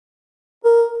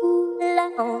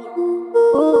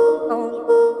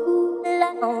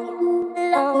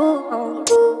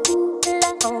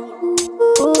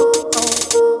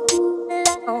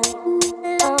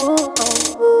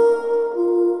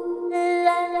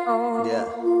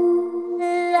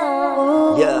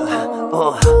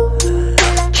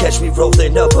Catch me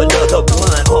rolling up another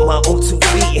blunt on my own 2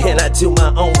 feet, and I do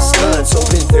my own stunts.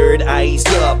 Open third eyes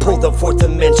up, pull the fourth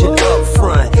dimension up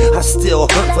front. I still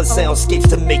hunt for soundscapes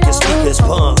to make your speakers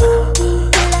pump.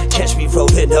 Catch me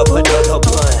rolling up another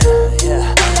blunt,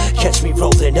 yeah. Catch me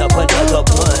rolling up another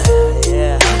blunt,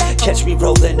 yeah. Catch me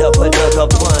rolling up another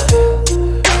blunt,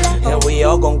 and we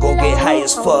all gon' go get high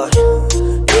as fuck.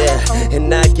 Yeah, and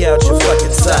knock out your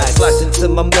fucking socks. Locked into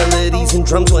my melodies and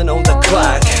drums went on the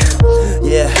clock.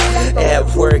 Yeah, at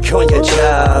work on your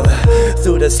job,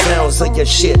 through the sounds of your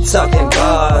shit talking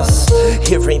bars.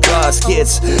 Hearing bars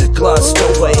gets glossed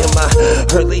over. In my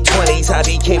early 20s I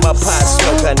became a pot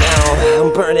smoker. Now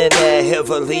I'm burning that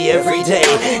heavily every day,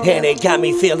 and it got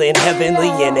me feeling heavenly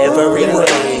in every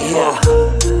way. Yeah.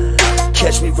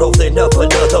 Catch me rolling up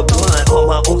another blunt on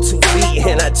my own 2 feet,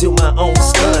 and I do my own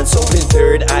stunts. Open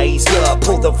third eyes up,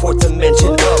 pull the fourth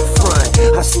dimension up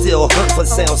front. I still hunt for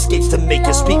soundscapes to make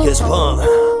your speakers pump.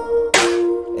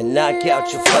 And knock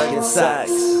out your fucking socks.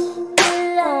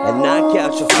 And knock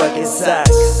out your fucking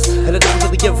socks. And I don't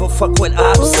really give a fuck what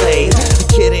ops say.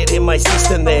 I get it in my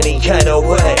system any kind of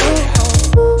way.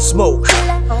 Smoke,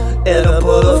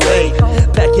 edible, vape.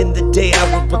 Back in the day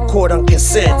I would record on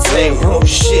cassette tape. Oh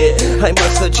shit, I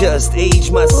must have just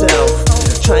aged myself,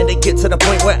 trying to get to the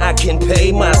point where I can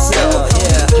pay myself.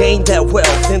 Gain that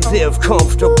wealth and live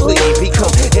comfortably,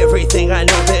 become everything I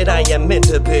know that I am meant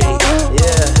to be.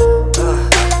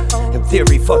 In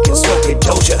theory, fucking smoking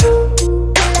Doja.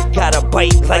 Got a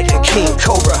bite like a king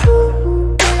cobra.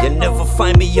 You never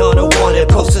find me on a wanted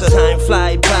poster. Time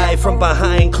fly by from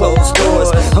behind closed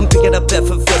doors. I'm picking up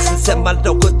effervescence at my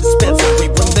local dispensary.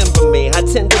 Remember me, I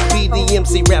tend to be the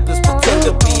MC rappers pretend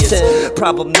to be. It's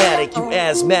problematic, you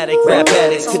asthmatic rap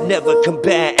addicts could never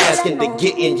combat asking to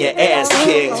get in your ass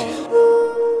kicked.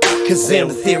 Cause them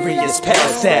theory is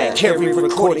past that. Carry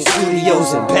recording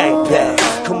studios and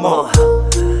backpack. Come on.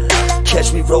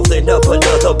 Catch me rolling up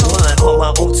another blunt on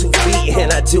my own 2 feet,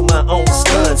 and I do my own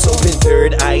stunts. Open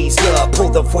third eyes up, pull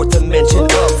the fourth dimension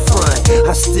up front.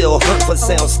 I still hunt for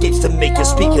soundscapes to make your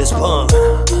speakers pump.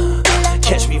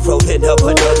 Catch me rolling up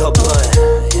another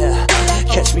blunt, yeah.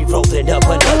 Catch me rolling up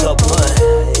another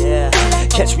blunt, yeah.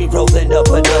 Catch me rolling up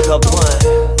another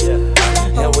blunt, yeah.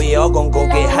 And we all gon' go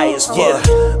get high as fuck.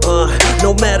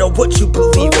 No matter what you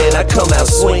believe in, I come out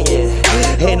swinging.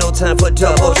 Ain't no time for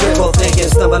double, triple thinking.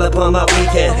 Stumble upon my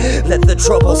weekend, let the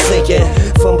trouble sink in.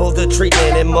 Fumble the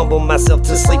treatment and mumble myself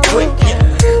to sleep quick.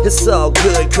 It's all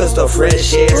good cause the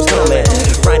fresh air's coming.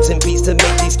 Rhymes and beats to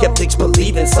make these skeptics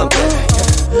believe in something.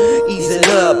 Easing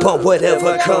up on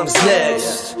whatever comes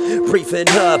next. Briefing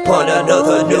up on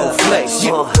another new flex.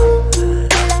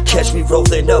 Catch me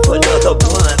rolling up another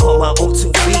blunt on my own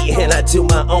 2 feet, and I do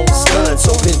my own stunts.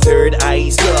 Open third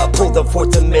eyes up, pull the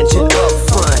fourth dimension up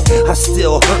front. I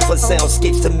still hunt for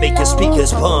soundscapes to make your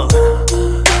speakers pump.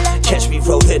 Catch me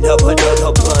rolling up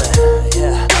another blunt,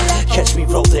 yeah. Catch me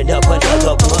rolling up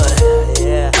another blunt,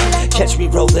 yeah. Catch me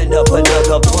rolling up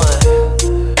another blunt,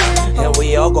 and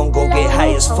we all gon' go get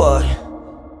high as fuck.